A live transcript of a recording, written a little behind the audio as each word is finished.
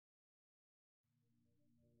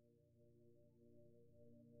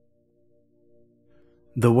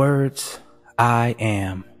The words I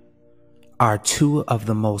am are two of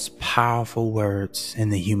the most powerful words in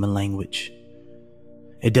the human language.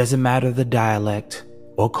 It doesn't matter the dialect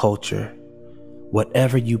or culture,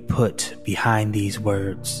 whatever you put behind these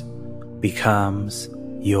words becomes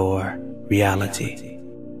your reality.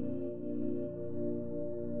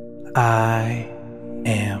 I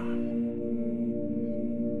am.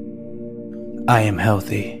 I am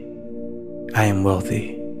healthy. I am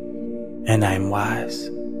wealthy. And I am wise.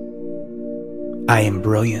 I am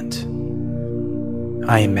brilliant.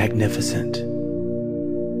 I am magnificent.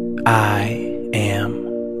 I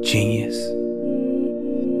am genius.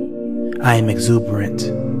 I am exuberant.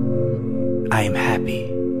 I am happy.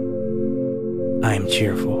 I am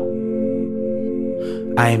cheerful.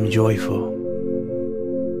 I am joyful.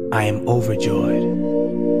 I am overjoyed.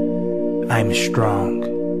 I am strong.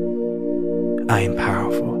 I am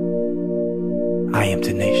powerful. I am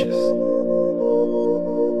tenacious.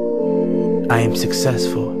 I am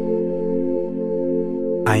successful.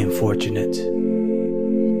 I am fortunate.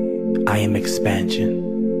 I am expansion.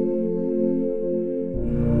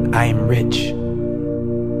 I am rich.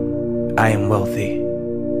 I am wealthy.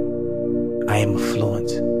 I am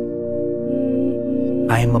affluent.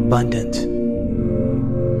 I am abundant.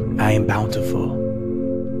 I am bountiful.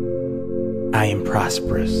 I am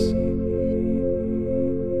prosperous.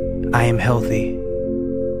 I am healthy.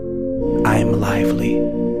 I am lively.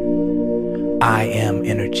 I am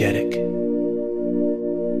energetic.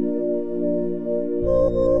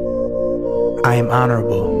 I am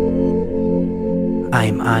honorable. I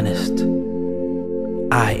am honest.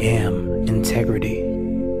 I am integrity.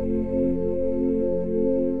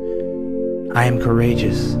 I am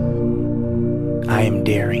courageous. I am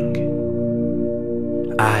daring.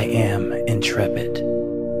 I am intrepid.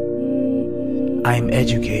 I am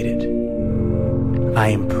educated. I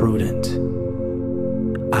am prudent.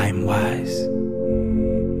 I am wise.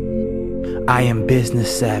 I am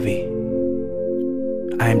business savvy.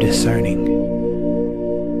 I am discerning.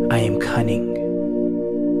 I am cunning.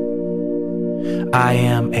 I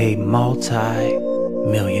am a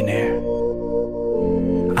multi-millionaire.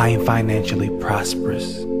 I am financially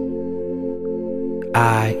prosperous.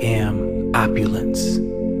 I am opulence.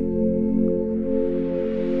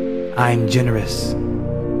 I am generous.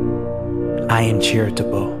 I am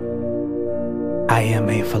charitable. I am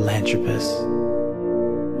a philanthropist.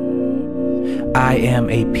 I am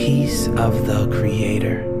a piece of the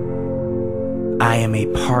Creator. I am a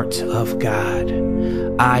part of God.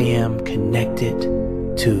 I am connected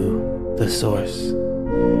to the Source.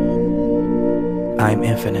 I am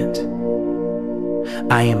infinite.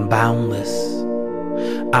 I am boundless.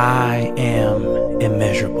 I am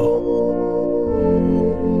immeasurable.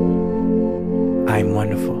 I am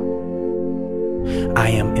wonderful. I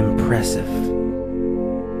am impressive.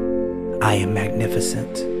 I am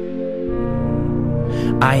magnificent.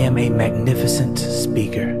 I am a magnificent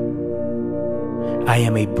speaker. I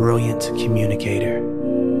am a brilliant communicator.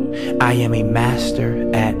 I am a master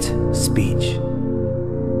at speech.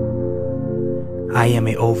 I am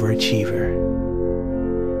an overachiever.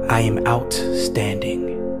 I am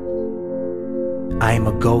outstanding. I am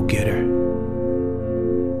a go-getter.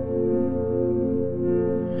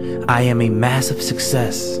 I am a massive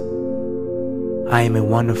success. I am a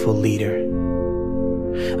wonderful leader.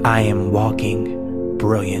 I am walking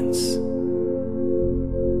brilliance.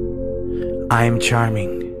 I am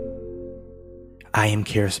charming. I am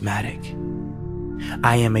charismatic.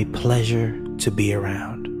 I am a pleasure to be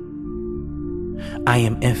around. I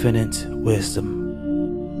am infinite wisdom.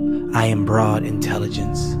 I am broad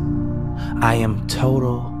intelligence. I am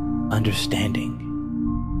total understanding.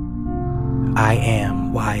 I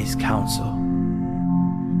am wise counsel.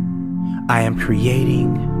 I am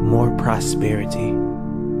creating more prosperity.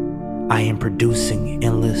 I am producing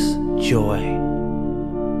endless joy.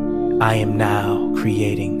 I am now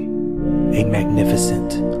creating a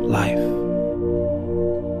magnificent life.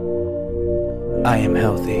 I am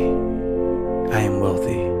healthy. I am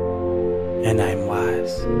wealthy. And I am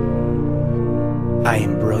wise. I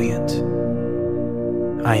am brilliant.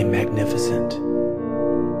 I am magnificent.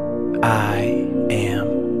 I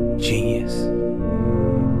am genius.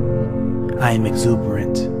 I am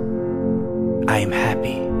exuberant. I am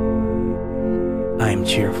happy. I am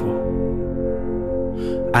cheerful.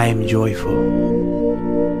 I am joyful.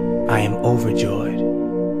 I am overjoyed.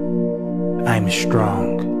 I am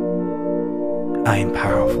strong. I am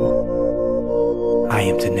powerful. I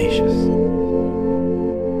am tenacious.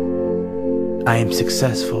 I am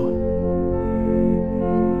successful.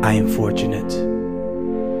 I am fortunate.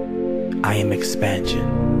 I am expansion.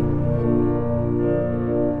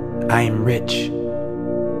 I am rich.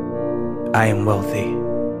 I am wealthy.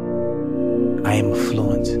 I am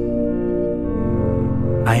affluent.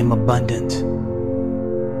 I am abundant.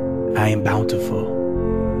 I am bountiful.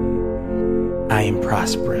 I am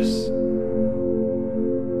prosperous.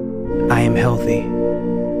 I am healthy.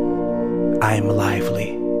 I am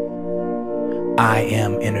lively. I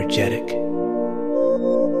am energetic.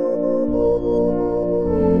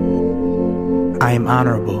 I am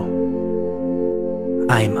honorable.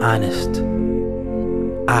 I am honest.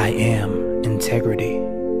 I am integrity.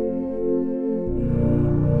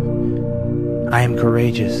 I am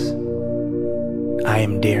courageous. I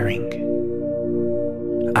am daring.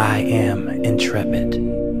 I am intrepid.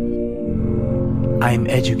 I am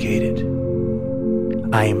educated.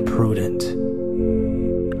 I am prudent.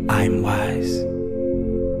 I am wise.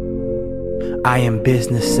 I am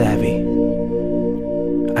business savvy.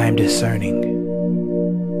 I am discerning.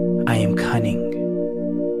 I am cunning.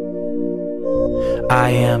 I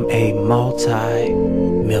am a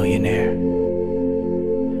multi-millionaire.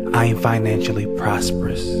 I am financially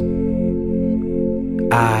prosperous.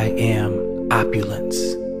 I am opulence.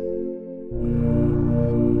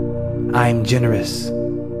 I am generous.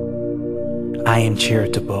 I am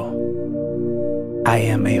charitable. I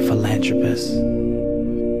am a philanthropist.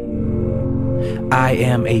 I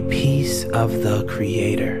am a piece of the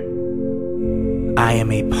Creator. I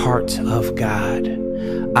am a part of God.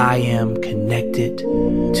 I am connected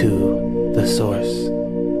to the Source.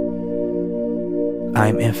 I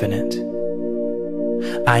am infinite.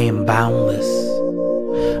 I am boundless.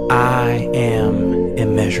 I am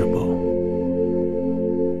immeasurable.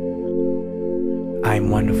 I am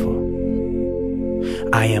wonderful.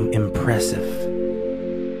 I am impressive.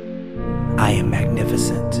 I am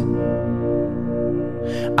magnificent.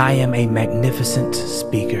 I am a magnificent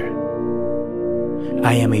speaker.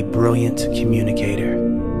 I am a brilliant communicator.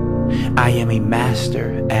 I am a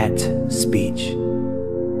master at speech.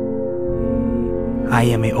 I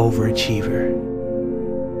am an overachiever.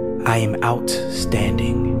 I am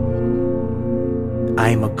outstanding. I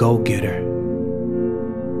am a go-getter.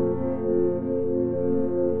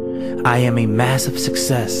 I am a massive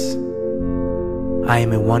success. I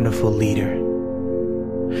am a wonderful leader.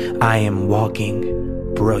 I am walking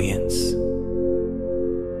brilliance.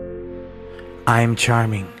 I am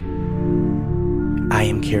charming. I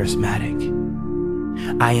am charismatic.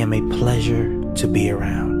 I am a pleasure to be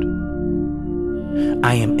around.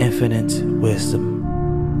 I am infinite wisdom.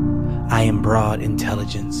 I am broad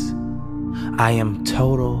intelligence. I am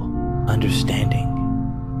total understanding.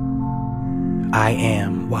 I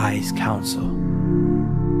am wise counsel.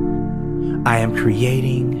 I am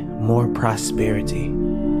creating more prosperity.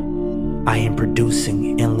 I am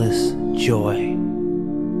producing endless joy.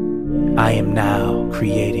 I am now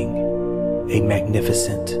creating a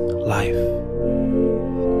magnificent life.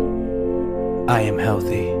 I am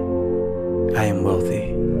healthy. I am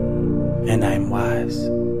wealthy. And I am wise.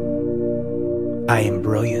 I am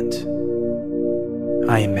brilliant.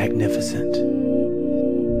 I am magnificent.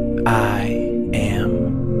 I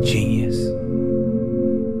am genius.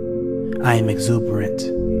 I am exuberant.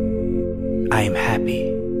 I am happy.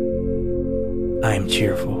 I am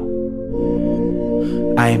cheerful.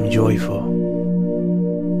 I am joyful.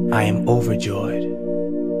 I am overjoyed.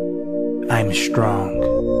 I am strong.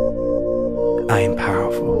 I am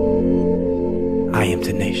powerful. I am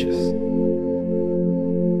tenacious.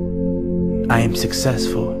 I am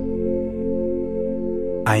successful.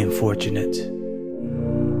 I am fortunate.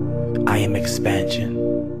 I am expansion.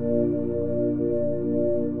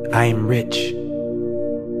 I am rich.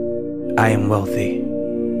 I am wealthy.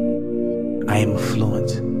 I am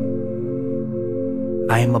affluent.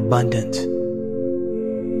 I am abundant.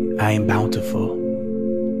 I am bountiful.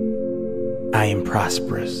 I am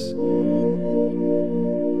prosperous.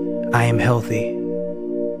 I am healthy.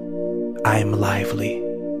 I am lively.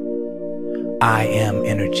 I am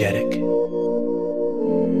energetic.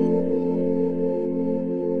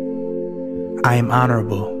 I am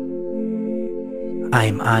honorable. I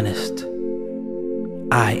am honest.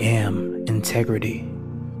 I am integrity.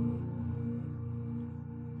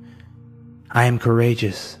 I am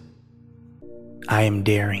courageous. I am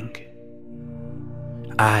daring.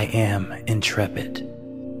 I am intrepid.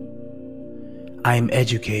 I am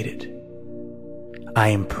educated. I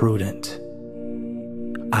am prudent.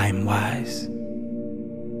 I am wise.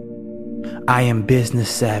 I am business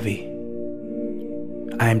savvy.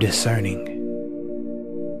 I am discerning.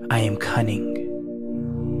 I am cunning.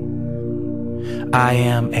 I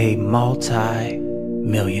am a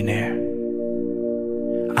multi-millionaire.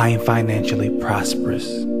 I am financially prosperous.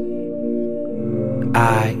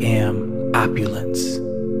 I am opulence.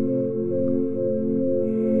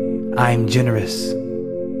 I am generous.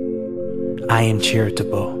 I am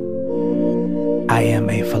charitable. I am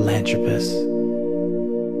a philanthropist.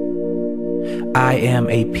 I am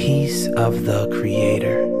a piece of the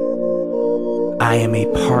Creator. I am a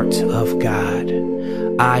part of God.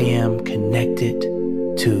 I am connected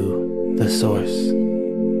to the Source.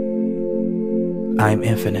 I am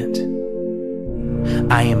infinite.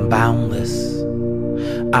 I am boundless.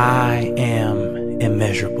 I am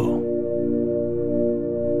immeasurable.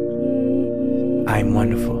 I am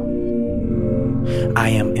wonderful. I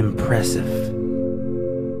am impressive.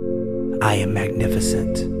 I am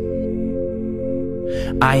magnificent.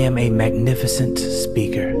 I am a magnificent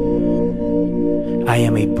speaker. I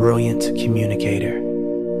am a brilliant communicator.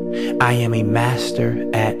 I am a master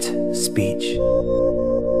at speech.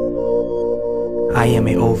 I am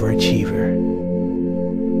an overachiever.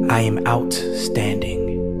 I am outstanding.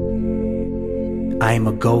 I am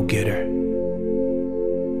a go-getter.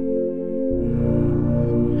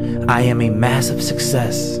 I am a massive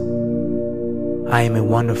success. I am a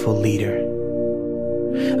wonderful leader.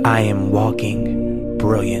 I am walking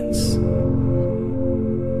brilliance.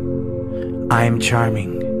 I am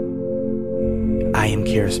charming. I am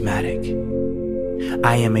charismatic.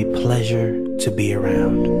 I am a pleasure to be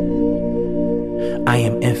around. I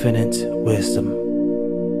am infinite wisdom.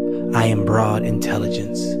 I am broad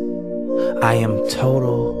intelligence. I am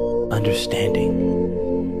total understanding.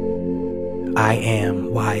 I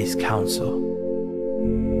am wise counsel.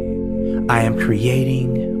 I am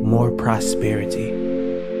creating more prosperity.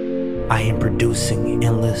 I am producing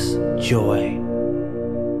endless joy.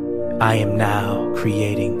 I am now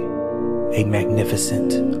creating a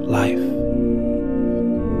magnificent life.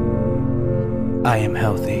 I am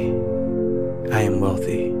healthy. I am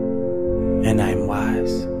wealthy. And I am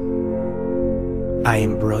wise. I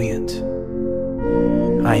am brilliant.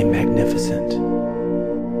 I am magnificent.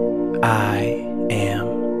 I am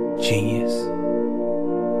genius.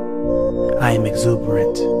 I am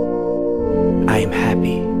exuberant. I am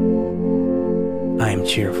happy. I am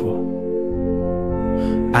cheerful.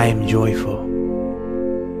 I am joyful.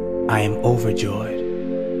 I am overjoyed.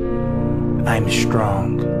 I am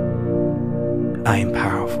strong. I am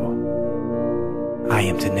powerful. I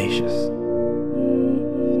am tenacious.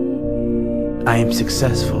 I am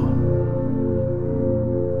successful.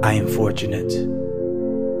 I am fortunate.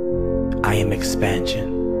 I am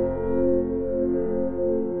expansion.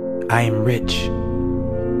 I am rich.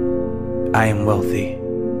 I am wealthy.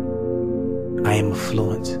 I am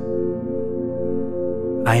affluent.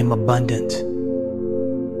 I am abundant.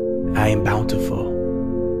 I am bountiful.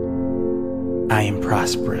 I am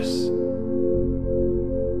prosperous.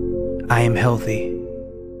 I am healthy.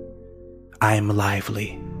 I am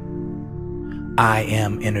lively. I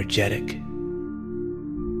am energetic.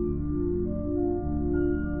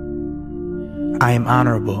 I am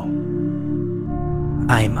honorable.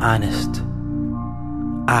 I am honest.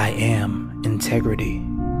 I am integrity.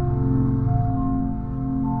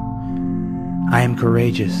 I am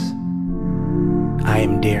courageous. I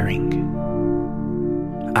am daring.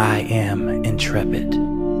 I am intrepid.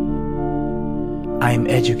 I am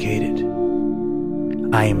educated.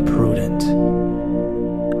 I am prudent.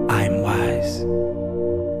 I am wise.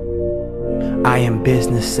 I am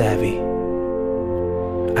business savvy.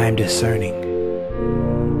 I am discerning.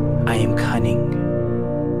 I am cunning.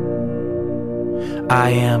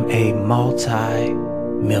 I am a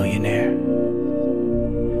multi-millionaire.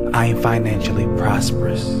 I am financially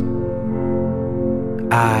prosperous.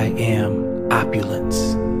 I am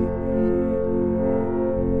opulence.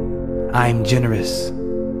 I am generous.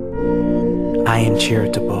 I am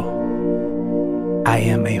charitable. I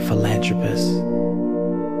am a philanthropist.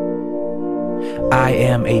 I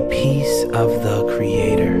am a piece of the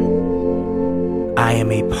Creator. I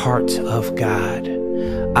am a part of God.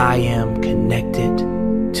 I am connected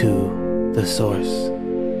to the Source.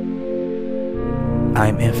 I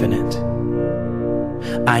am infinite.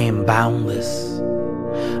 I am boundless.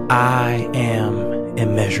 I am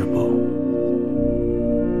immeasurable.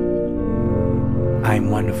 I am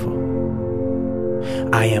wonderful.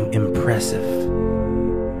 I am impressive.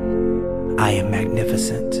 I am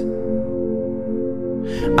magnificent.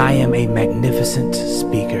 I am a magnificent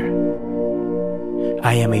speaker.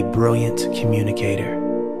 I am a brilliant communicator.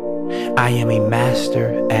 I am a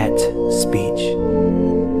master at speech.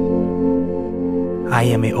 I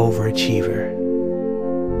am an overachiever.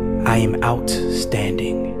 I am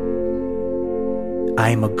outstanding. I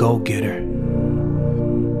am a go-getter.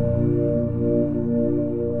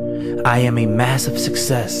 I am a massive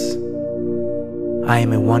success. I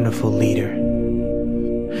am a wonderful leader.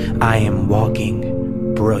 I am walking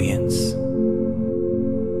brilliance.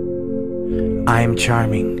 I am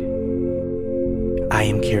charming. I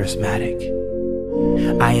am charismatic.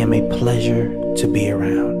 I am a pleasure to be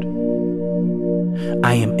around.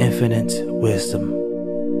 I am infinite wisdom.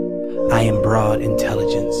 I am broad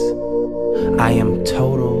intelligence. I am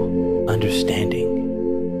total understanding.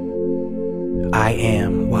 I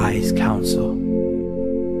am wise counsel.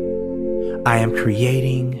 I am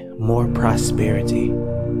creating more prosperity.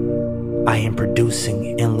 I am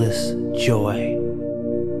producing endless joy.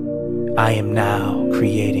 I am now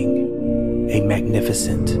creating a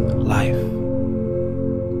magnificent life.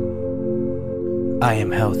 I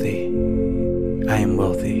am healthy. I am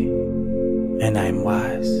wealthy. And I am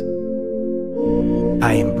wise.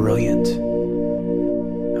 I am brilliant.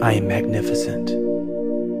 I am magnificent.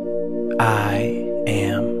 I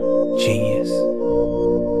am genius.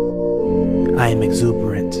 I am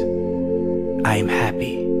exuberant. I am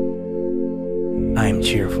happy. I am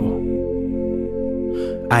cheerful.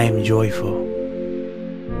 I am joyful.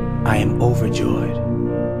 I am overjoyed.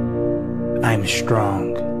 I am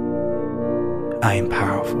strong. I am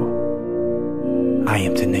powerful. I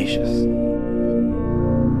am tenacious.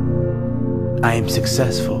 I am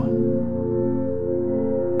successful.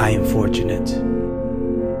 I am fortunate.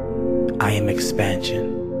 I am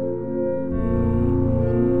expansion.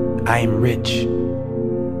 I am rich.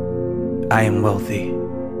 I am wealthy.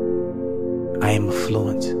 I am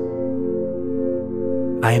affluent.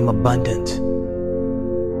 I am abundant.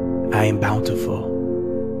 I am bountiful.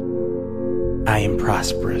 I am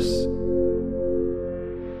prosperous.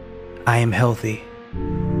 I am healthy.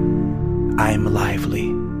 I am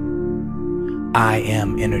lively. I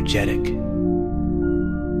am energetic.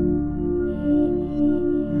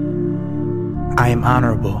 I am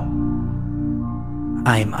honorable.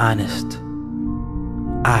 I am honest.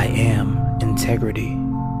 I am integrity.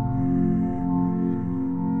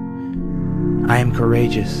 I am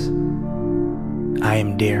courageous. I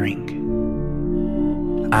am daring.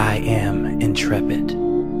 I am intrepid.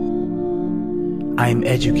 I am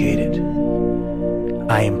educated.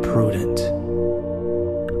 I am prudent.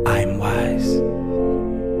 I am wise.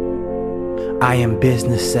 I am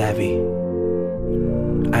business savvy.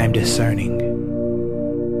 I am discerning.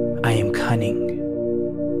 I am cunning.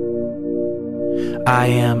 I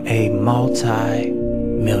am a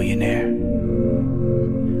multi-millionaire.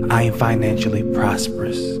 I am financially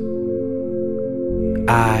prosperous.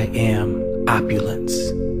 I am opulence.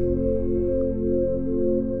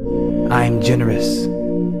 I am generous.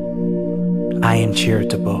 I am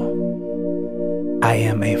charitable. I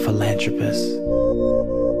am a philanthropist.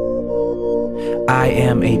 I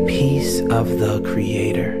am a piece of the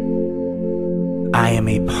Creator. I am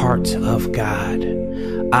a part of God.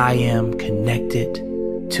 I am connected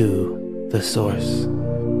to the Source.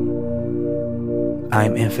 I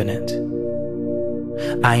am infinite.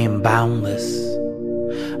 I am boundless.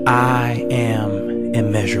 I am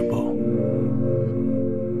immeasurable.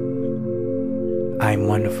 I am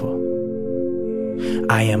wonderful.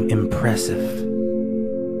 I am impressive.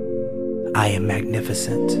 I am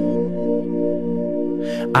magnificent.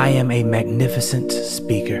 I am a magnificent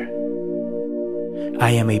speaker.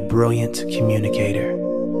 I am a brilliant communicator.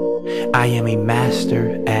 I am a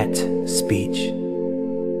master at speech.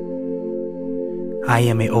 I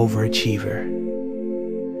am an overachiever.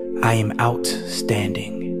 I am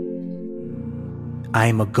outstanding. I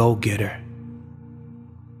am a go-getter.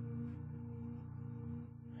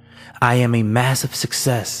 I am a massive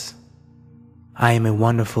success. I am a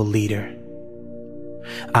wonderful leader.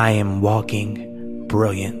 I am walking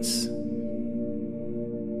brilliance.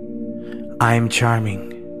 I am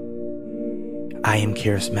charming. I am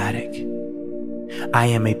charismatic. I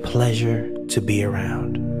am a pleasure to be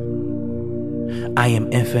around. I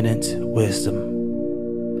am infinite wisdom.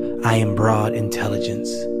 I am broad intelligence.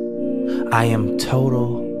 I am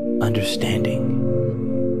total understanding.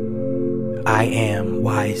 I am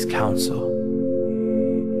wise counsel.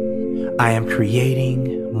 I am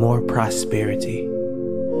creating more prosperity.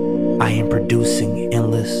 I am producing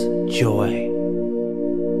endless joy.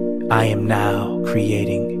 I am now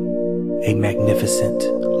creating a magnificent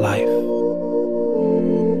life.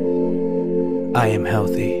 I am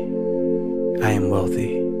healthy. I am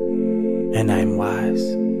wealthy. And I am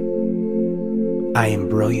wise. I am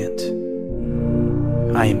brilliant.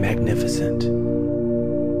 I am magnificent.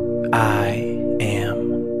 I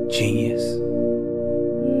am genius.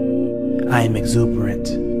 I am exuberant.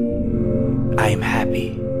 I am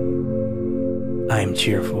happy. I am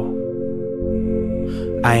cheerful.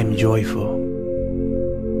 I am joyful.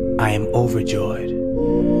 I am overjoyed.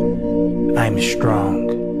 I am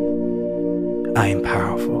strong. I am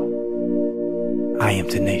powerful. I am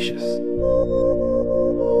tenacious.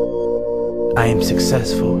 I am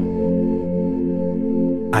successful.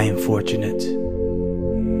 I am fortunate.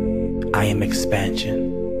 I am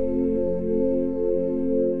expansion.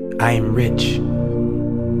 I am rich.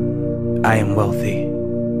 I am wealthy.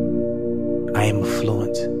 I am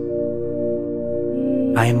affluent.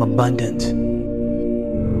 I am abundant.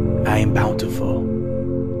 I am bountiful.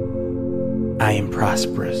 I am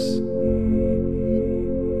prosperous.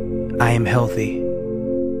 I am healthy.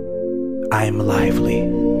 I am lively.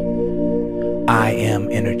 I am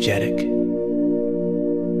energetic.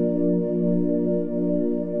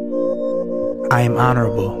 I am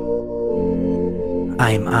honorable.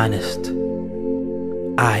 I am honest.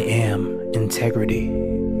 I am integrity.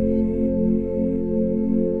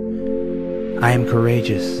 I am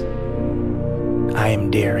courageous. I am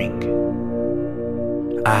daring.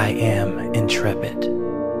 I am intrepid.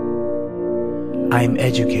 I am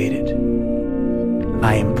educated.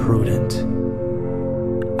 I am prudent.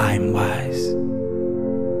 I am wise.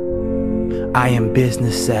 I am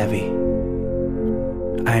business savvy.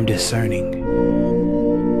 I am discerning.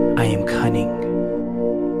 I am cunning.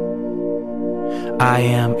 I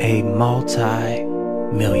am a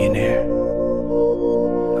multi-millionaire.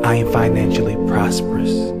 I am financially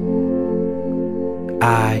prosperous.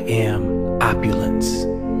 I am opulence.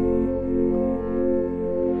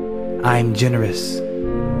 I am generous.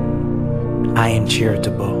 I am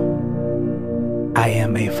charitable. I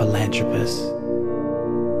am a philanthropist.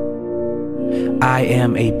 I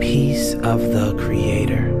am a piece of the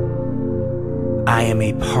Creator. I am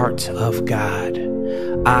a part of God.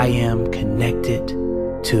 I am connected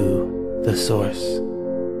to the Source.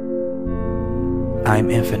 I am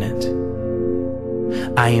infinite.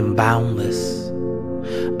 I am boundless.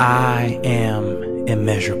 I am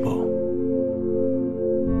immeasurable.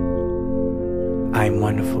 I am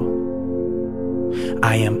wonderful.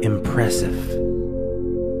 I am impressive.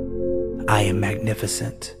 I am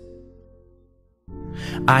magnificent.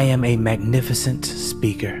 I am a magnificent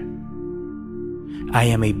speaker. I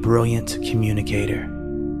am a brilliant communicator.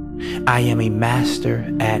 I am a master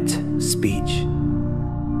at speech.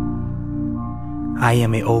 I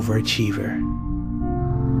am an overachiever.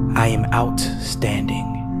 I am outstanding.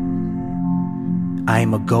 I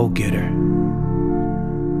am a go-getter.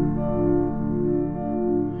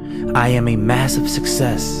 I am a massive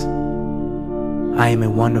success. I am a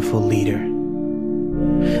wonderful leader.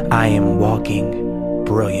 I am walking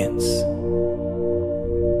brilliance.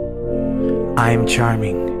 I am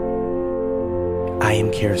charming. I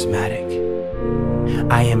am charismatic.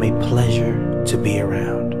 I am a pleasure to be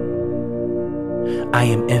around. I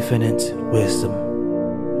am infinite wisdom.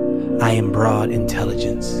 I am broad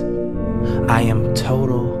intelligence. I am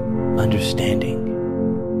total understanding.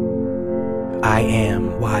 I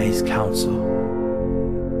am wise counsel.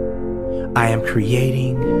 I am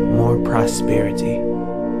creating more prosperity.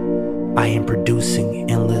 I am producing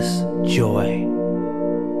endless joy.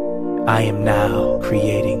 I am now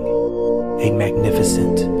creating a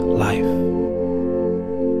magnificent life.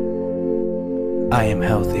 I am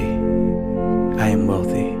healthy. I am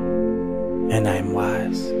wealthy. And I am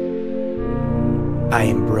wise. I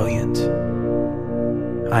am brilliant.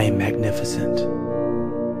 I am magnificent.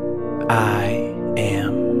 I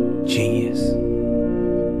am genius.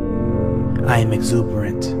 I am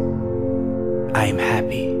exuberant. I am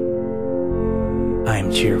happy. I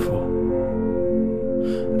am cheerful.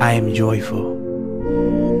 I am joyful.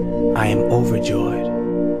 I am overjoyed.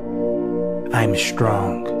 I am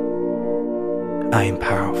strong. I am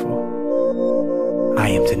powerful. I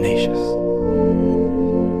am tenacious.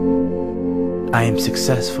 I am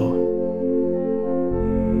successful.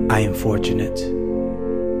 I am fortunate.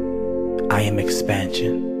 I am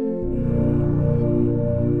expansion.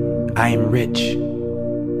 I am rich.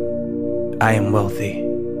 I am wealthy.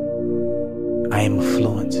 I am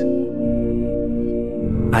affluent.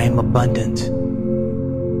 I am abundant.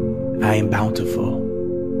 I am bountiful.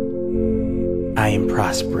 I am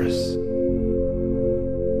prosperous.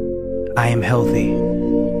 I am healthy.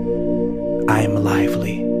 I am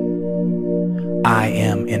lively. I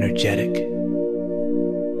am energetic.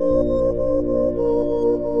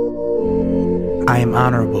 I am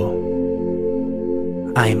honorable.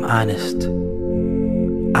 I am honest.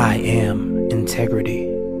 I am integrity.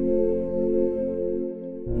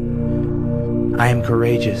 I am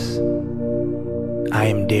courageous. I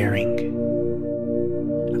am daring.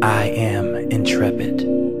 I am intrepid.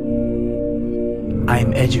 I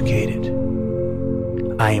am educated.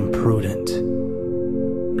 I am prudent.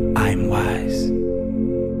 I am wise.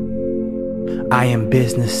 I am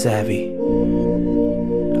business savvy.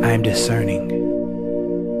 I am discerning.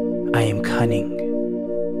 I am cunning.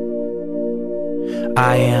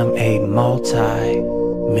 I am a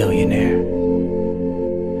multi-millionaire.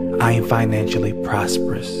 I am financially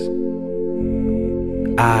prosperous.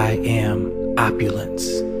 I am opulence.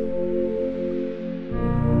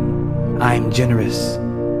 I am generous.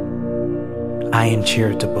 I am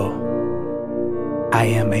charitable. I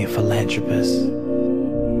am a philanthropist.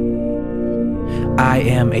 I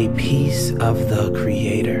am a piece of the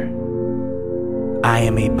Creator. I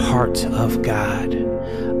am a part of God.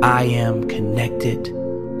 I am connected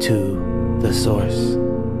to the Source.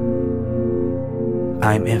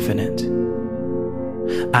 I am infinite.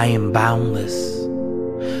 I am boundless.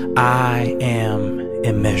 I am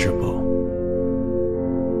immeasurable.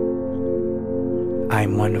 I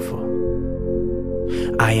am wonderful.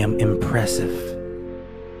 I am impressive.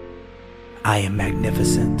 I am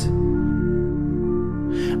magnificent.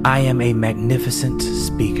 I am a magnificent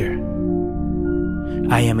speaker.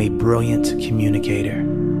 I am a brilliant communicator.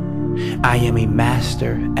 I am a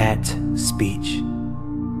master at speech.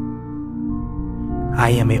 I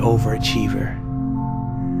am an overachiever.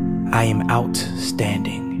 I am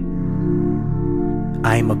outstanding.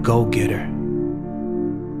 I am a go-getter.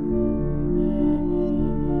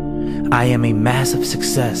 I am a massive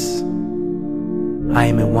success. I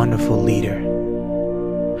am a wonderful leader.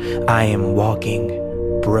 I am walking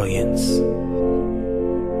brilliance.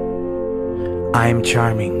 I am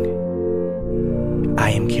charming.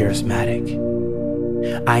 I am charismatic.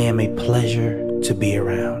 I am a pleasure to be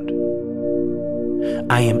around.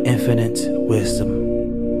 I am infinite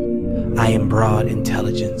wisdom. I am broad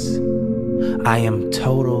intelligence. I am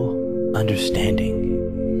total understanding.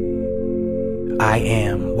 I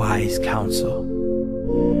am wise counsel.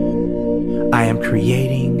 I am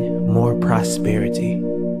creating more prosperity.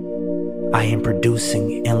 I am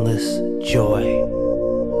producing endless joy.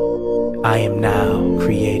 I am now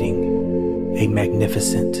creating a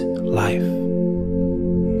magnificent life.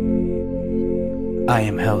 I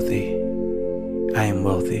am healthy. I am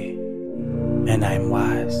wealthy. And I am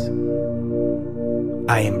wise.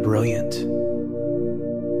 I am brilliant.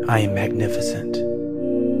 I am magnificent.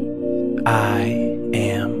 I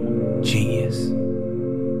am genius.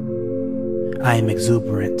 I am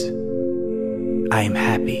exuberant. I am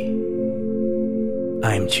happy.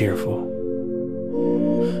 I am cheerful.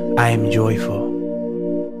 I am joyful.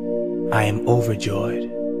 I am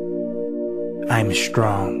overjoyed. I am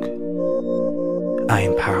strong. I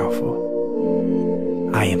am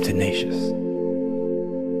powerful. I am tenacious.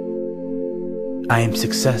 I am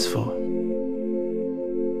successful.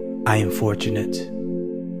 I am fortunate.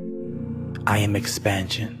 I am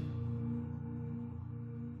expansion.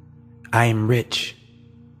 I am rich.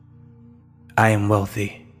 I am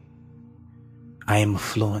wealthy. I am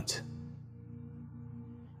affluent.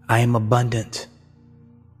 I am abundant.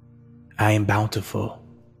 I am bountiful.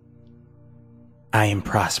 I am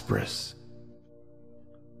prosperous.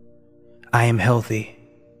 I am healthy.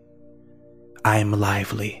 I am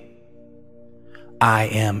lively. I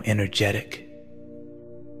am energetic.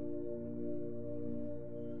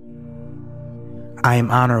 I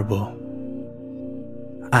am honorable.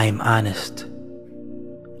 I am honest.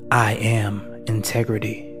 I am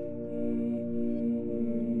integrity.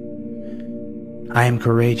 I am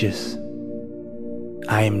courageous.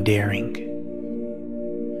 I am daring.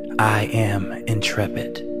 I am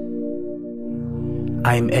intrepid.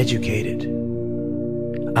 I am educated.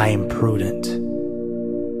 I am prudent.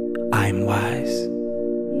 I am wise.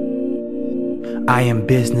 I am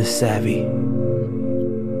business savvy.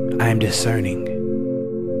 I am discerning.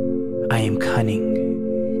 I am cunning.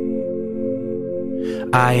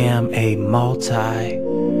 I am a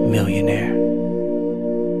multi-millionaire.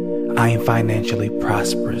 I am financially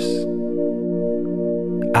prosperous.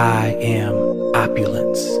 I am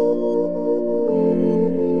opulence.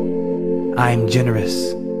 I am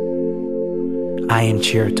generous. I am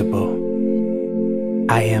charitable.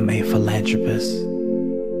 I am a philanthropist.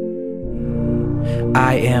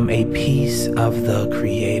 I am a piece of the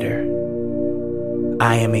Creator.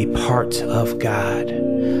 I am a part of God.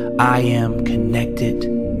 I am connected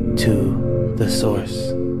to the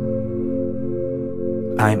Source.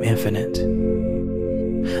 I am infinite.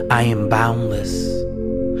 I am boundless.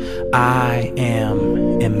 I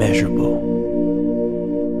am immeasurable.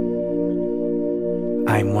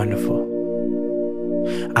 I am wonderful.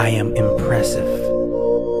 I am impressive.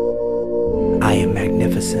 I am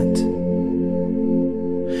magnificent.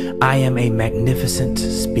 I am a magnificent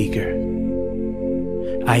speaker.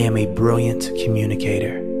 I am a brilliant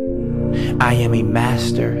communicator. I am a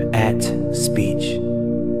master at speech.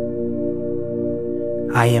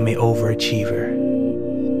 I am an overachiever.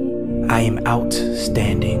 I am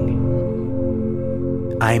outstanding.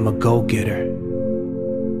 I am a go-getter.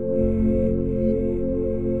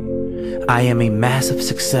 I am a massive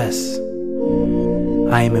success.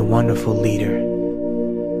 I am a wonderful leader.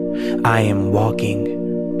 I am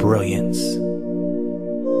walking brilliance.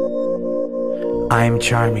 I am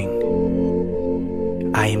charming.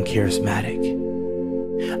 I am charismatic.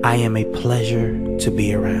 I am a pleasure to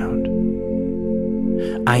be around.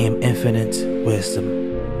 I am infinite wisdom.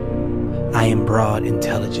 I am broad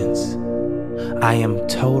intelligence. I am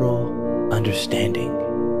total understanding.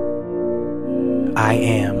 I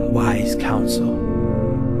am wise counsel.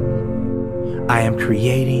 I am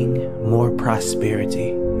creating more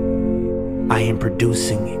prosperity. I am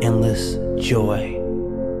producing endless joy.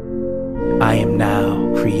 I am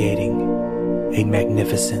now creating a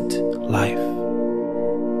magnificent life.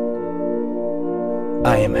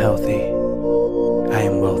 I am healthy. I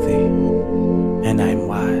am wealthy. And I am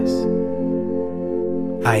wise.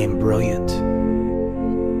 I am brilliant.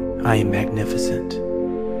 I am magnificent.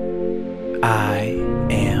 I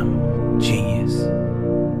am genius.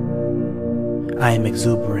 I am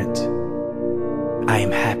exuberant. I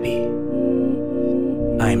am happy.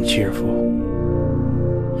 I am cheerful.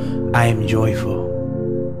 I am joyful.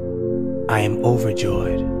 I am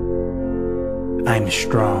overjoyed. I am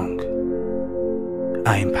strong.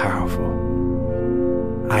 I am powerful.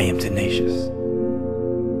 I am tenacious.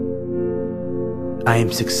 I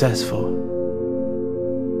am successful.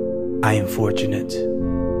 I am fortunate.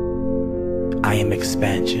 I am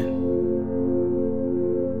expansion.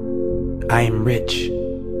 I am rich.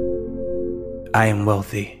 I am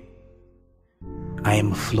wealthy. I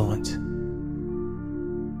am affluent.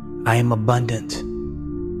 I am abundant.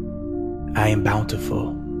 I am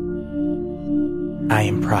bountiful. I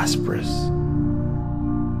am prosperous.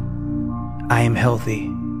 I am healthy.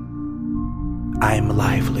 I am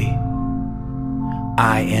lively.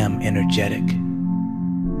 I am energetic.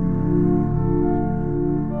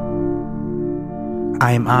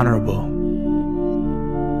 I am honorable.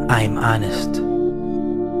 I am honest.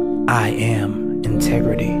 I am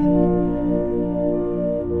integrity.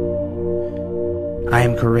 I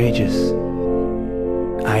am courageous.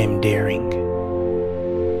 I am daring.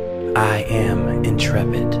 I am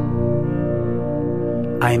intrepid.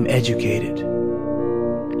 I am educated.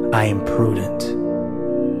 I am prudent.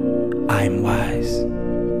 I am wise.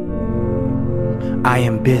 I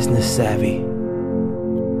am business savvy.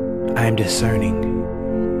 I am discerning.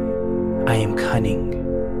 I am cunning.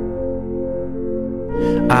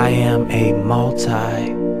 I am a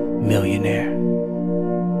multi-millionaire.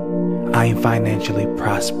 I am financially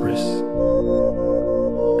prosperous.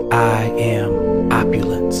 I am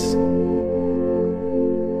opulence.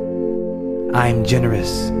 I am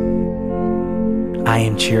generous. I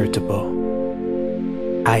am charitable.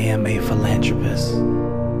 I am a philanthropist.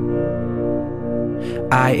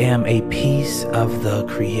 I am a piece of the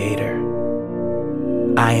Creator.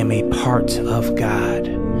 I am a part of God.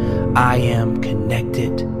 I am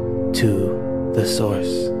connected to the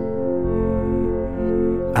Source.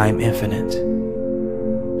 I am infinite.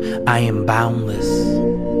 I am boundless.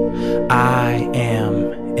 I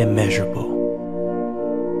am immeasurable.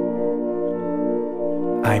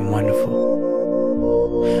 I am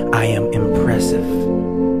wonderful. I am impressive.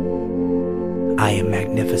 I am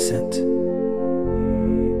magnificent.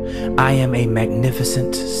 I am a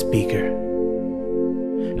magnificent speaker.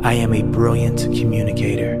 I am a brilliant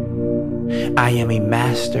communicator. I am a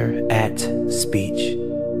master at speech.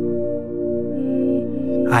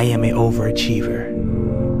 I am an overachiever.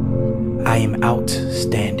 I am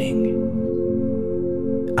outstanding.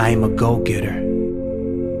 I am a go-getter.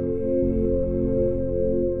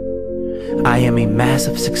 I am a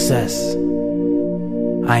massive success.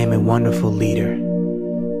 I am a wonderful leader.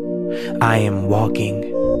 I am walking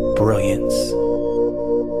brilliance.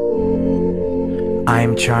 I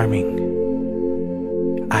am charming.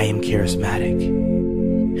 I am charismatic.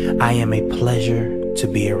 I am a pleasure to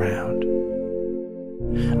be around.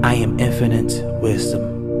 I am infinite wisdom.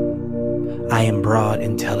 I am broad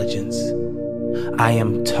intelligence. I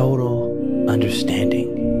am total understanding.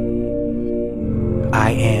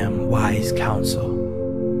 I am wise counsel.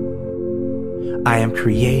 I am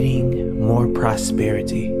creating more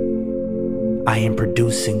prosperity. I am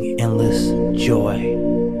producing endless joy.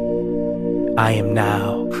 I am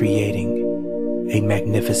now creating a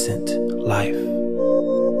magnificent life.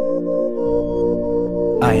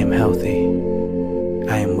 I am healthy.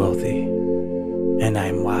 I am wealthy. And I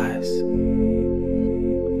am wise.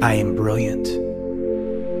 I am brilliant.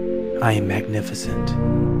 I am magnificent.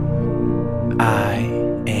 I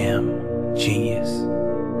am genius.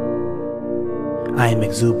 I am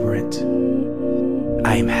exuberant.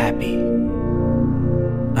 I am happy.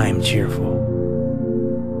 I am cheerful.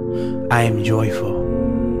 I am joyful.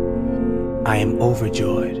 I am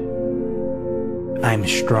overjoyed. I am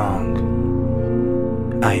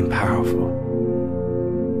strong. I am powerful.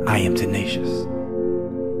 I am tenacious.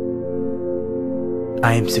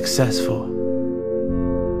 I am successful.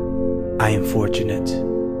 I am fortunate.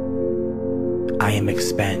 I am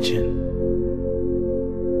expansion.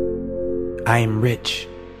 I am rich.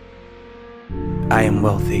 I am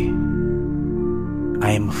wealthy.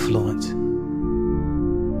 I am affluent.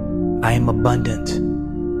 I am abundant.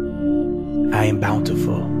 I am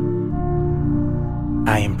bountiful.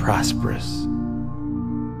 I am prosperous.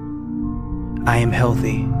 I am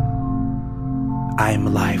healthy. I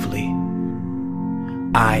am lively.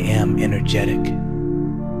 I am energetic.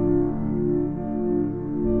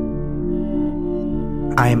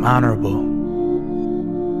 I am honorable.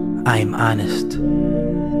 I am honest.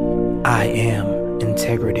 I am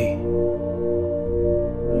integrity.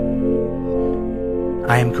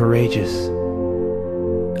 I am courageous.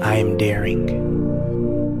 I am daring.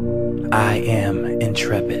 I am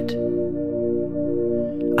intrepid.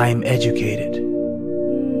 I am educated.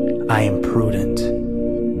 I am prudent.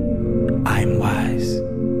 I am wise.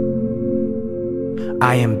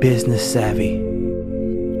 I am business savvy.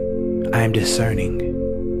 I am discerning.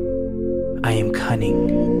 I am cunning.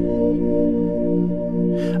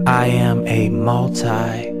 I am a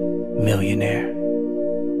multi-millionaire.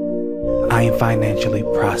 I am financially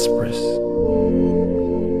prosperous.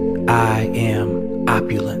 I am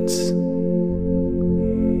opulence.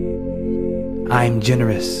 I am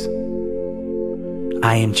generous.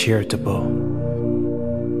 I am charitable.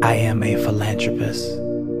 I am a philanthropist.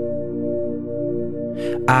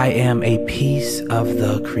 I am a piece of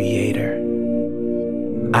the Creator.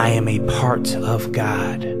 I am a part of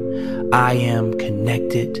God. I am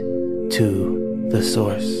connected to the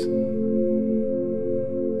Source.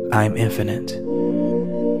 I am infinite.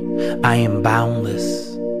 I am boundless.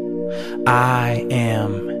 I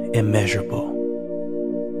am immeasurable.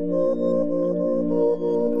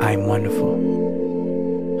 I am wonderful.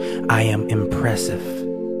 I am impressive.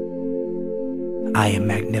 I am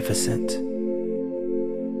magnificent.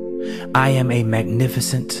 I am a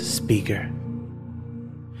magnificent speaker.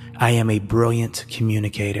 I am a brilliant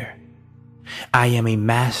communicator. I am a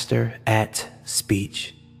master at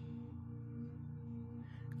speech.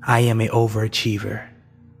 I am an overachiever.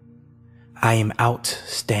 I am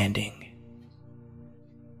outstanding.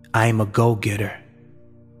 I am a go-getter.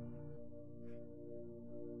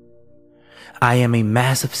 I am a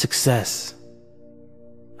massive success.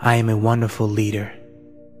 I am a wonderful leader.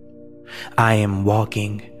 I am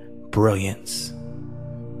walking brilliance.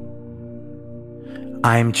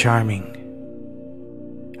 I am charming.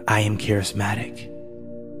 I am charismatic.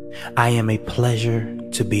 I am a pleasure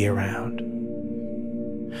to be around.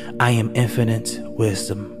 I am infinite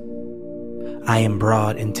wisdom. I am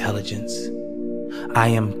broad intelligence. I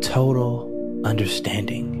am total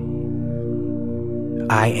understanding.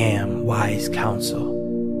 I am wise counsel.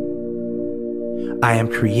 I am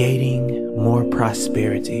creating more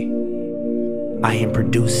prosperity. I am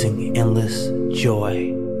producing endless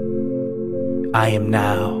joy. I am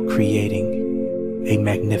now creating a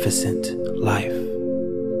magnificent life.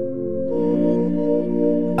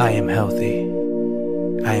 I am healthy.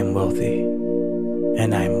 I am wealthy.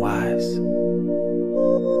 And I am wise.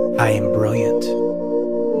 I am brilliant.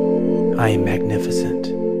 I am magnificent.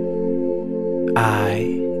 I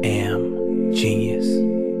am genius.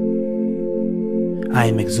 I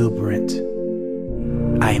am exuberant.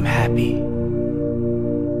 I am happy.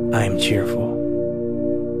 I am cheerful.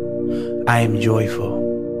 I am joyful.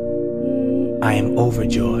 I am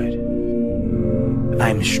overjoyed. I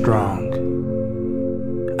am strong.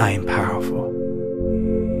 I am powerful.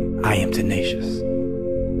 I am tenacious.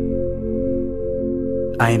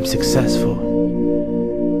 I am successful.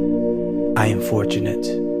 I am fortunate.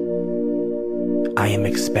 I am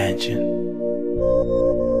expansion.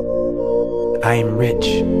 I am rich.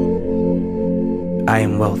 I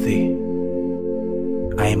am wealthy.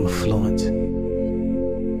 I am affluent.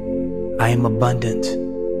 I am abundant.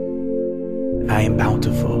 I am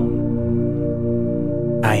bountiful.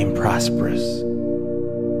 I am prosperous.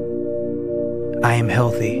 I am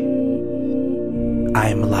healthy. I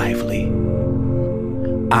am lively.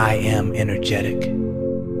 I am energetic.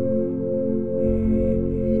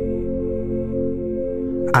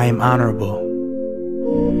 I am honorable.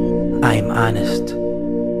 I am honest.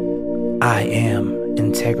 I am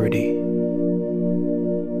integrity.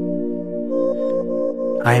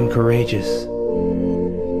 I am courageous.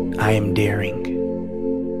 I am daring.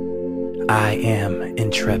 I am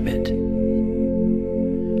intrepid.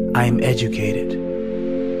 I am educated.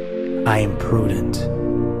 I am prudent.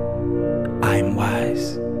 I am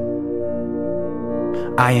wise.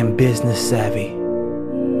 I am business savvy.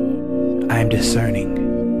 I am discerning.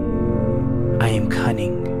 I am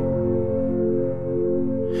cunning.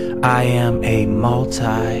 I am a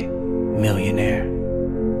multi-millionaire.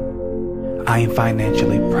 I am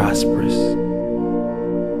financially prosperous.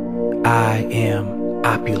 I am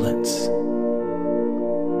opulence.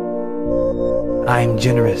 I am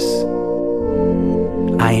generous.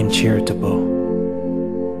 I am charitable.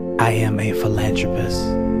 I am a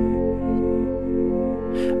philanthropist.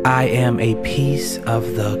 I am a piece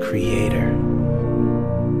of the Creator.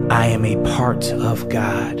 I am a part of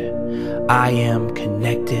God. I am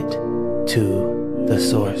connected to the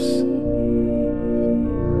Source.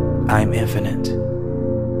 I am infinite.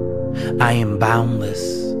 I am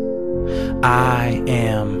boundless. I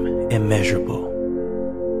am immeasurable.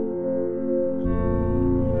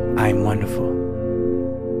 I am wonderful.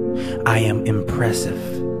 I am impressive.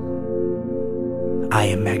 I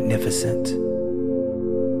am magnificent.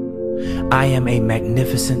 I am a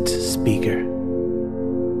magnificent speaker.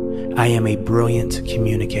 I am a brilliant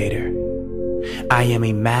communicator. I am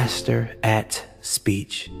a master at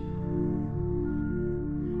speech.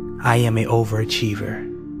 I am an overachiever.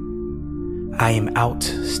 I am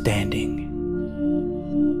outstanding.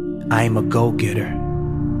 I am a go-getter.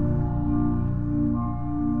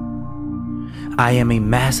 I am a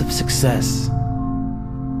massive success.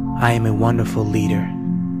 I am a wonderful leader.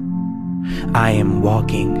 I am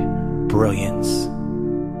walking brilliance.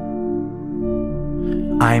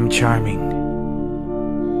 I am charming.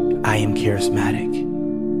 I am charismatic.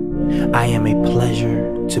 I am a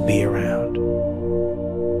pleasure to be around.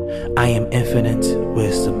 I am infinite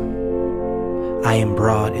wisdom. I am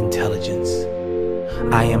broad intelligence.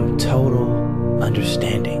 I am total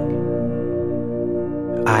understanding.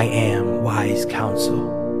 I am wise counsel.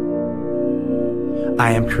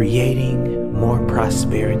 I am creating more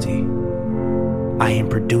prosperity. I am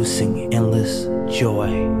producing endless joy.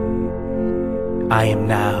 I am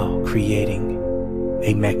now creating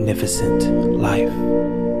a magnificent life.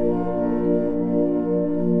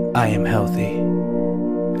 I am healthy.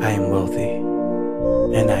 I am wealthy.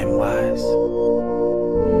 And I am wise.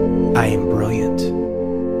 I am brilliant.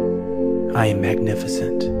 I am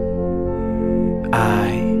magnificent. I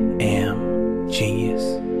am genius.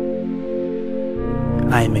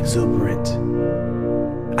 I am exuberant.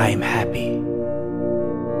 I am happy.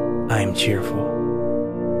 I am cheerful.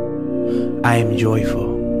 I am joyful.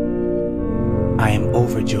 I am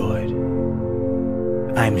overjoyed.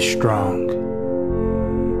 I am strong.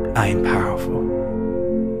 I am powerful.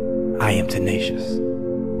 I am tenacious.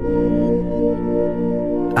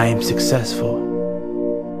 I am successful.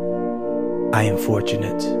 I am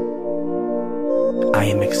fortunate. I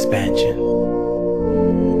am expansion.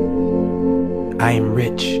 I am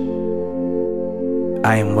rich.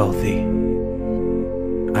 I am wealthy.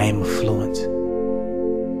 I am affluent.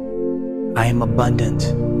 I am abundant.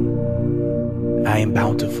 I am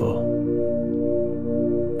bountiful.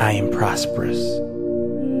 I am prosperous.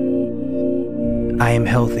 I am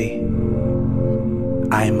healthy.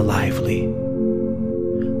 I am lively.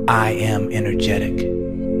 I am energetic.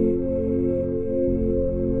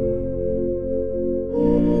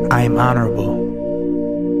 I am honorable.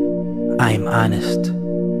 I am honest.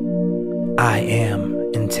 I am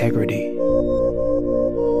integrity.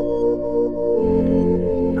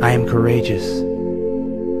 I am courageous.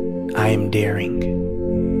 I am daring.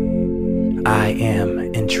 I am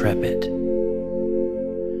intrepid.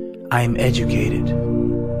 I am educated.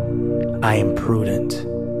 I am prudent.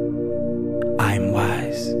 I am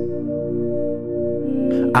wise.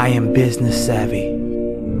 I am business savvy.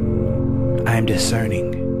 I am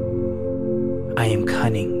discerning. I am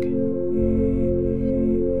cunning.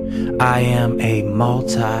 I am a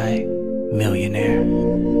multi-millionaire.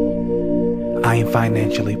 I am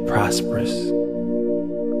financially prosperous.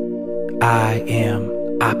 I am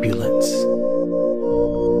opulence.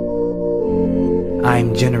 I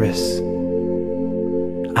am generous.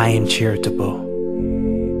 I am charitable.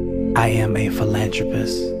 I am a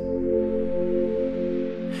philanthropist.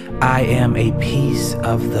 I am a piece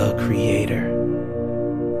of the Creator.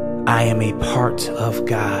 I am a part of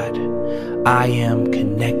God. I am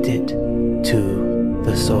connected to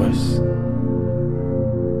the Source.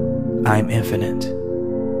 I am infinite.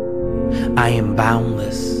 I am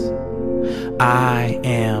boundless. I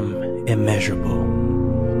am immeasurable.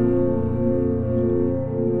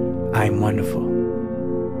 I am wonderful.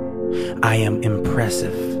 I am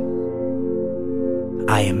impressive.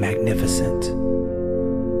 I am magnificent.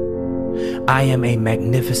 I am a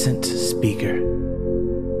magnificent speaker.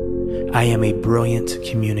 I am a brilliant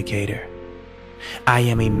communicator. I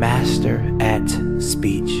am a master at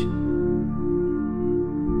speech.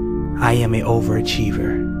 I am an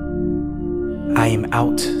overachiever. I am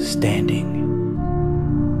outstanding.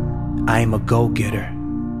 I am a go-getter.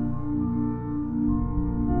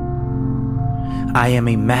 I am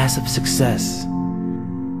a massive success.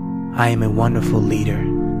 I am a wonderful leader.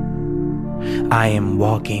 I am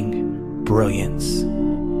walking brilliance.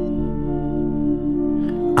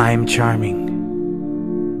 I am charming.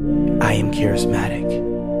 I am charismatic.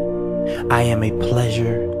 I am a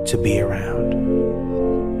pleasure to be around.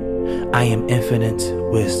 I am infinite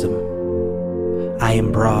wisdom. I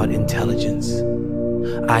am broad intelligence.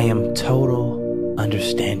 I am total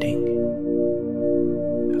understanding.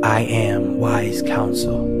 I am wise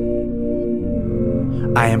counsel.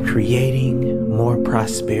 I am creating more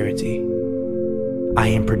prosperity. I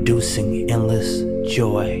am producing endless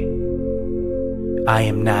joy. I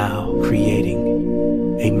am now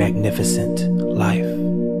creating a magnificent life.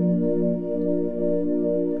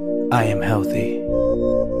 I am healthy.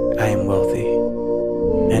 I am wealthy.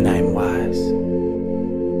 And I am wise.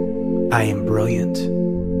 I am brilliant.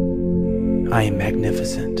 I am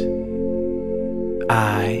magnificent.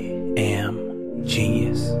 I am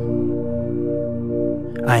genius.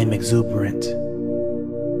 I am exuberant.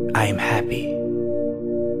 I am happy.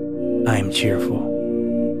 I am cheerful.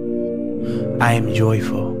 I am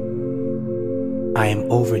joyful. I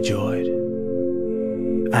am overjoyed.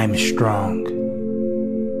 I am strong.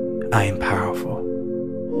 I am powerful.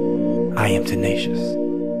 I am tenacious.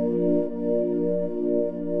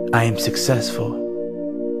 I am successful.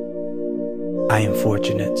 I am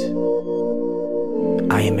fortunate.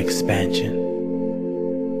 I am expansion.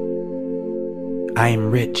 I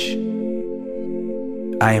am rich.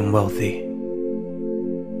 I am wealthy.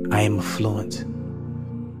 I am affluent.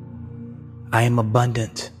 I am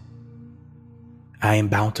abundant. I am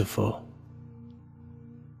bountiful.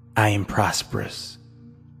 I am prosperous.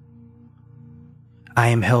 I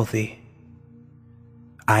am healthy.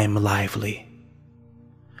 I am lively.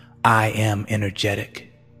 I am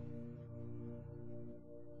energetic.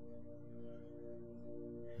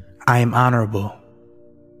 I am honorable.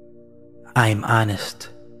 I am honest.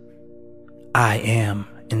 I am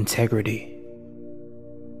integrity.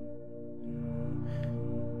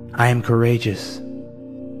 I am courageous.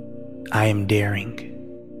 I am daring.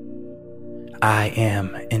 I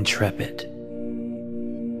am intrepid.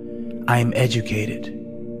 I am educated.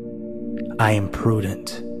 I am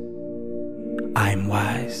prudent. I am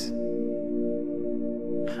wise.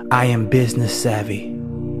 I am business savvy.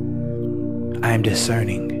 I am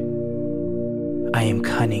discerning. I am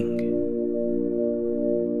cunning.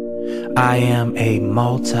 I am a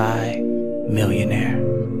multi-millionaire.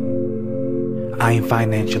 I am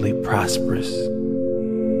financially prosperous.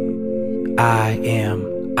 I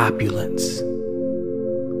am opulence.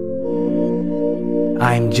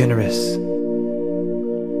 I am generous.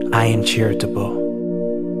 I am charitable.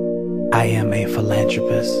 I am a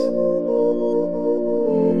philanthropist.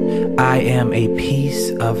 I am a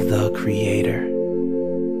piece of the Creator.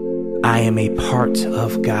 I am a part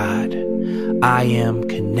of God. I am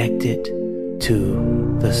connected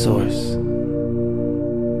to the Source.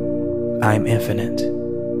 I am infinite.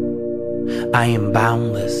 I am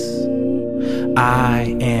boundless.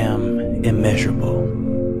 I am immeasurable.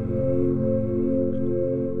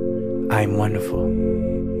 I am wonderful.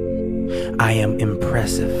 I am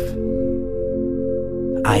impressive.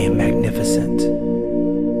 I am magnificent.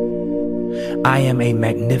 I am a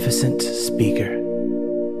magnificent speaker.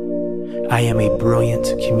 I am a brilliant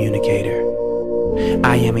communicator.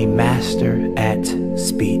 I am a master at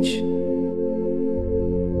speech.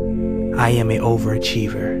 I am an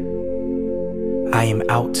overachiever. I am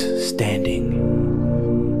outstanding.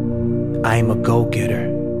 I am a go-getter.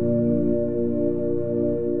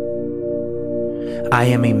 I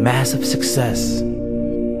am a massive success.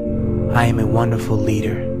 I am a wonderful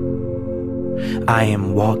leader. I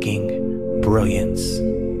am walking brilliance.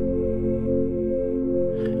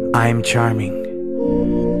 I am charming.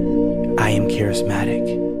 I am charismatic.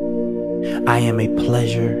 I am a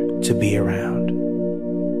pleasure to be around.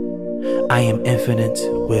 I am infinite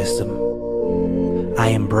wisdom. I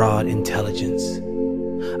am broad intelligence.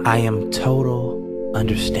 I am total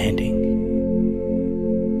understanding.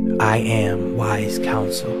 I am wise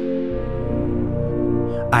counsel.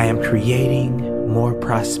 I am creating more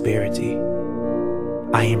prosperity.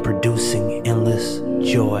 I am producing endless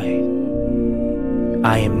joy.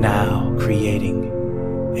 I am now creating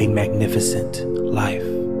a magnificent life.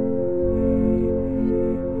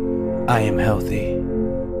 I am healthy.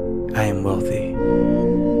 I am wealthy.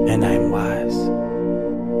 And I am wise.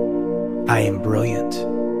 I am brilliant.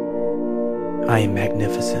 I am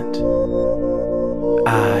magnificent.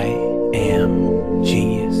 I am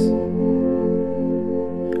genius.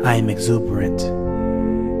 I am exuberant.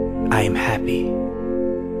 I am happy.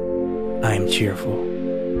 I am cheerful.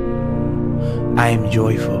 I am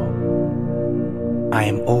joyful. I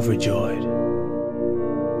am overjoyed.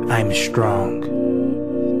 I am strong.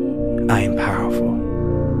 I am powerful.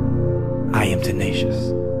 I am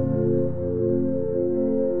tenacious.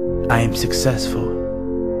 I am successful.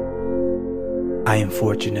 I am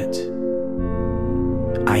fortunate.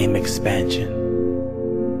 I am expansion.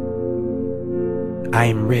 I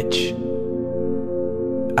am rich.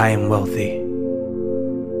 I am wealthy.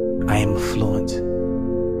 I am affluent.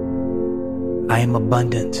 I am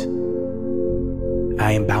abundant.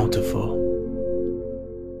 I am bountiful.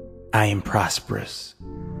 I am prosperous.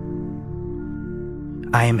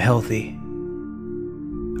 I am healthy.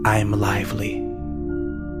 I am lively.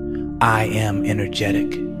 I am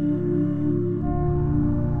energetic.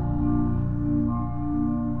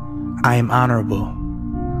 I am honorable.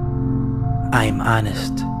 I am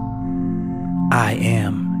honest. I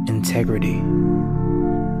am integrity.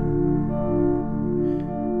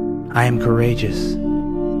 I am courageous.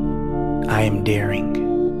 I am daring.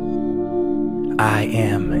 I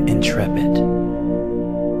am intrepid.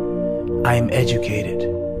 I am educated.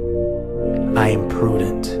 I am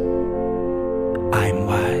prudent. I am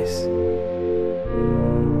wise.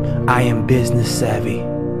 I am business savvy.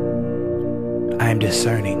 I am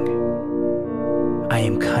discerning. I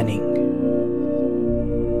am cunning.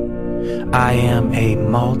 I am a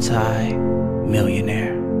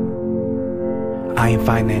multi-millionaire. I am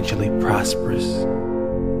financially prosperous.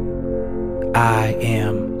 I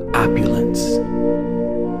am opulence.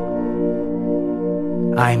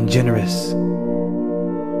 I am generous.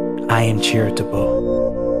 I am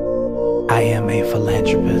charitable. I am a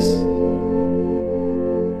philanthropist.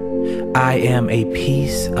 I am a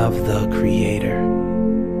piece of the Creator.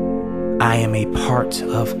 I am a part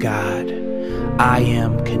of God. I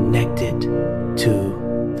am connected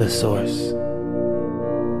to the Source.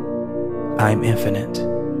 I am infinite.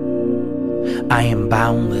 I am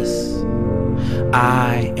boundless.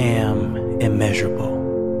 I am immeasurable.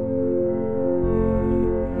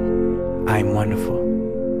 I am wonderful.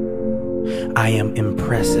 I am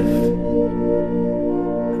impressive.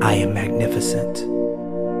 I am magnificent.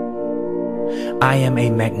 I am a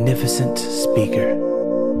magnificent speaker.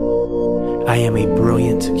 I am a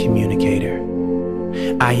brilliant communicator.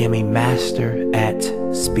 I am a master at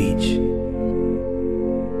speech.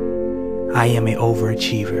 I am an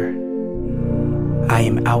overachiever. I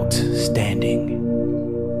am outstanding.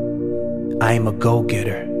 I am a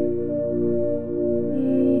go-getter.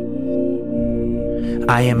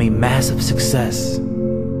 I am a massive success.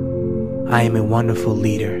 I am a wonderful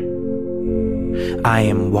leader. I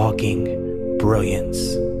am walking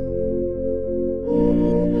brilliance.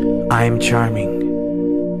 I am charming.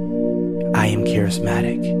 I am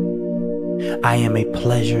charismatic. I am a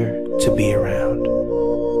pleasure to be around.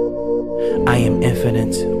 I am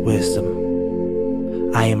infinite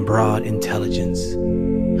wisdom. I am broad intelligence.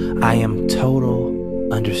 I am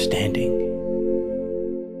total understanding.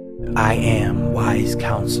 I am wise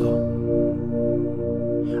counsel.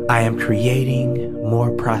 I am creating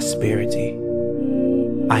more prosperity.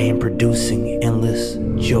 I am producing endless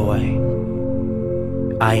joy.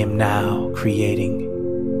 I am now creating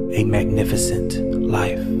a magnificent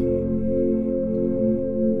life.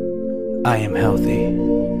 I am healthy.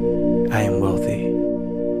 I am wealthy.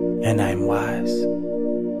 And I am wise.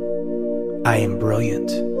 I am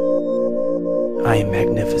brilliant. I am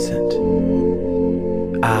magnificent.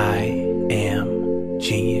 I am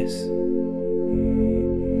genius.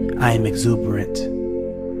 I am exuberant.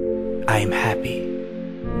 I am happy.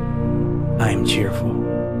 I am cheerful.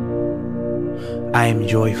 I am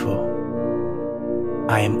joyful.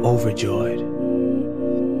 I am overjoyed.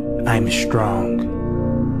 I am strong.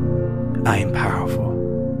 I am powerful.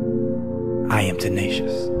 I am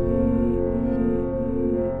tenacious.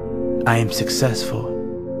 I am successful.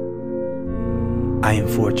 I am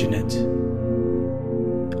fortunate.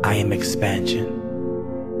 I am expansion.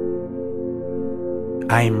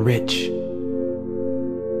 I am rich.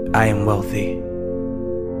 I am wealthy.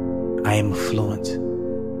 I am affluent.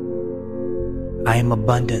 I am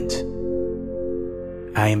abundant.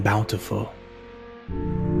 I am bountiful.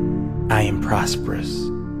 I am prosperous.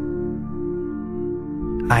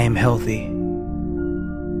 I am healthy.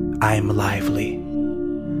 I am lively.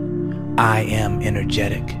 I am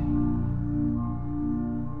energetic.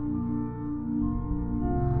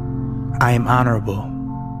 I am honorable.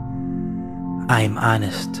 I am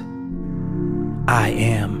honest. I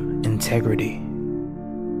am integrity.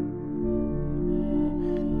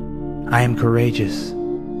 I am courageous.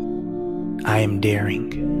 I am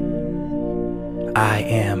daring. I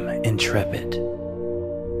am intrepid.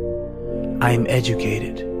 I am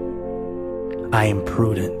educated. I am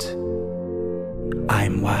prudent. I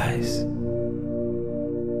am wise.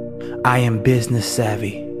 I am business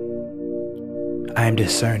savvy. I am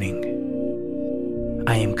discerning.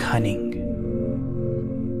 I am cunning.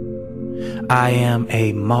 I am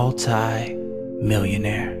a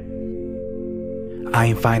multi-millionaire. I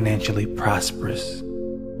am financially prosperous.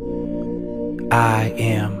 I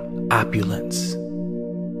am opulence.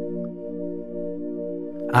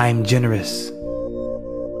 I am generous.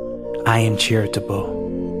 I am charitable.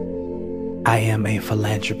 I am a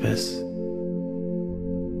philanthropist.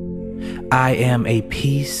 I am a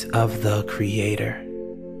piece of the Creator.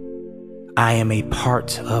 I am a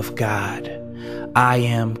part of God. I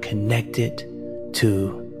am connected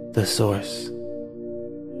to the Source.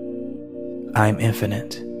 I am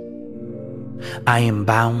infinite. I am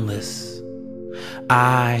boundless.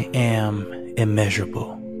 I am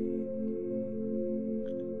immeasurable.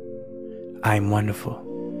 I am wonderful.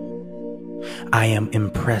 I am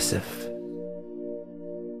impressive.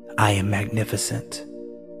 I am magnificent.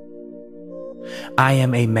 I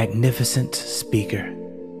am a magnificent speaker.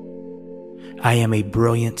 I am a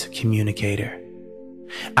brilliant communicator.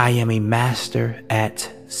 I am a master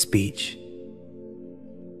at speech.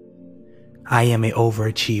 I am an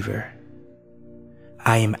overachiever.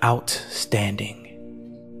 I am outstanding.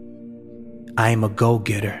 I am a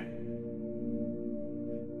go-getter.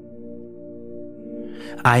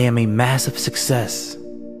 I am a massive success.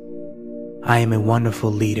 I am a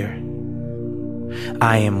wonderful leader.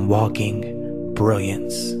 I am walking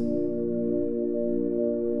brilliance.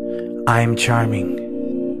 I am charming.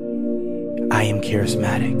 I am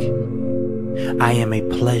charismatic. I am a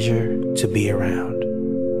pleasure to be around.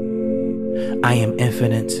 I am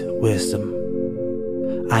infinite wisdom.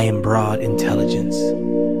 I am broad intelligence.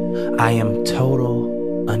 I am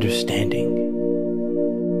total understanding.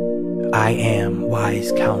 I am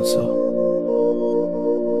wise counsel.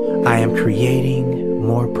 I am creating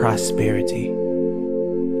more prosperity.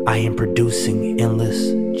 I am producing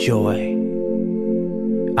endless joy.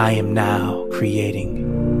 I am now creating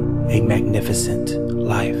a magnificent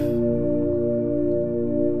life.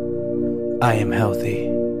 I am healthy.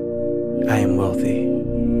 I am wealthy.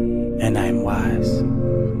 And I am wise.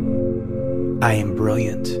 I am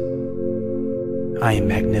brilliant. I am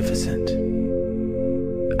magnificent.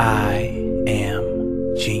 I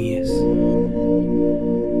am genius.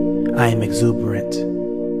 I am exuberant.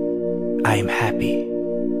 I am happy.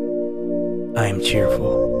 I am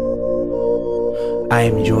cheerful. I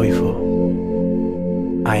am joyful.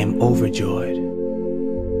 I am overjoyed.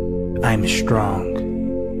 I am strong.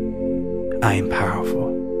 I am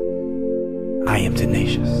powerful. I am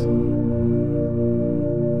tenacious.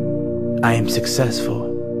 I am successful.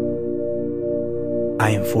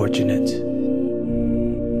 I am fortunate.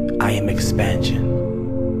 I am expansion.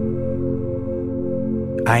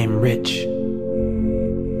 I am rich.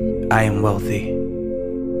 I am wealthy.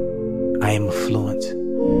 I am affluent.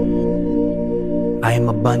 I am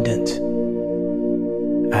abundant.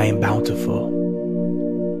 I am bountiful.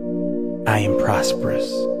 I am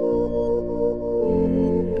prosperous.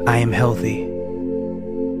 I am healthy.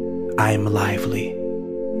 I am lively.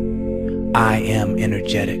 I am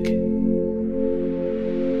energetic.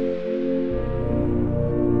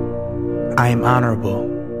 I am honorable.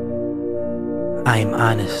 I am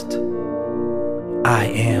honest. I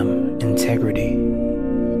am integrity.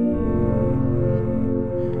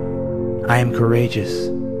 I am courageous.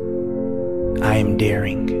 I am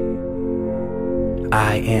daring.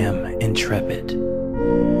 I am intrepid.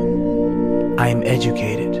 I am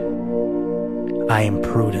educated. I am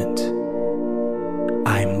prudent.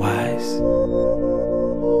 I am wise.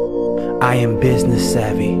 I am business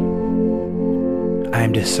savvy. I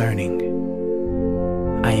am discerning.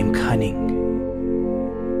 I am cunning.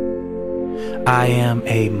 I am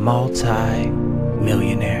a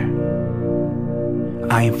multi-millionaire.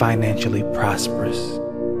 I am financially prosperous.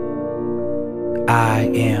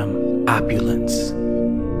 I am opulence.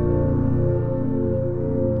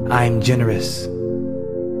 I am generous.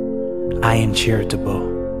 I am charitable.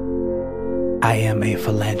 I am a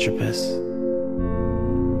philanthropist.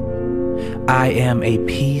 I am a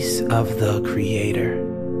piece of the Creator.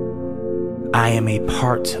 I am a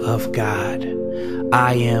part of God.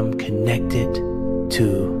 I am connected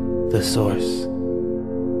to the Source.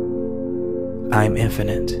 I am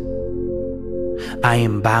infinite. I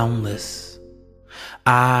am boundless.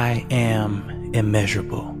 I am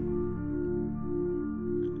immeasurable.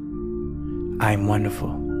 I am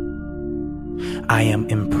wonderful. I am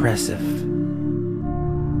impressive.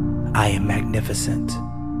 I am magnificent.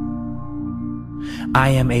 I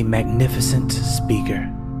am a magnificent speaker.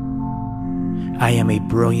 I am a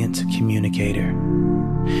brilliant communicator.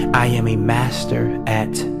 I am a master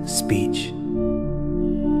at speech.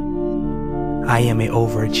 I am an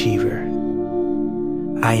overachiever.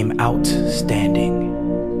 I am outstanding.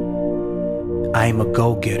 I am a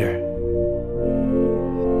go-getter.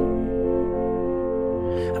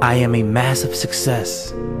 I am a massive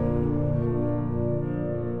success.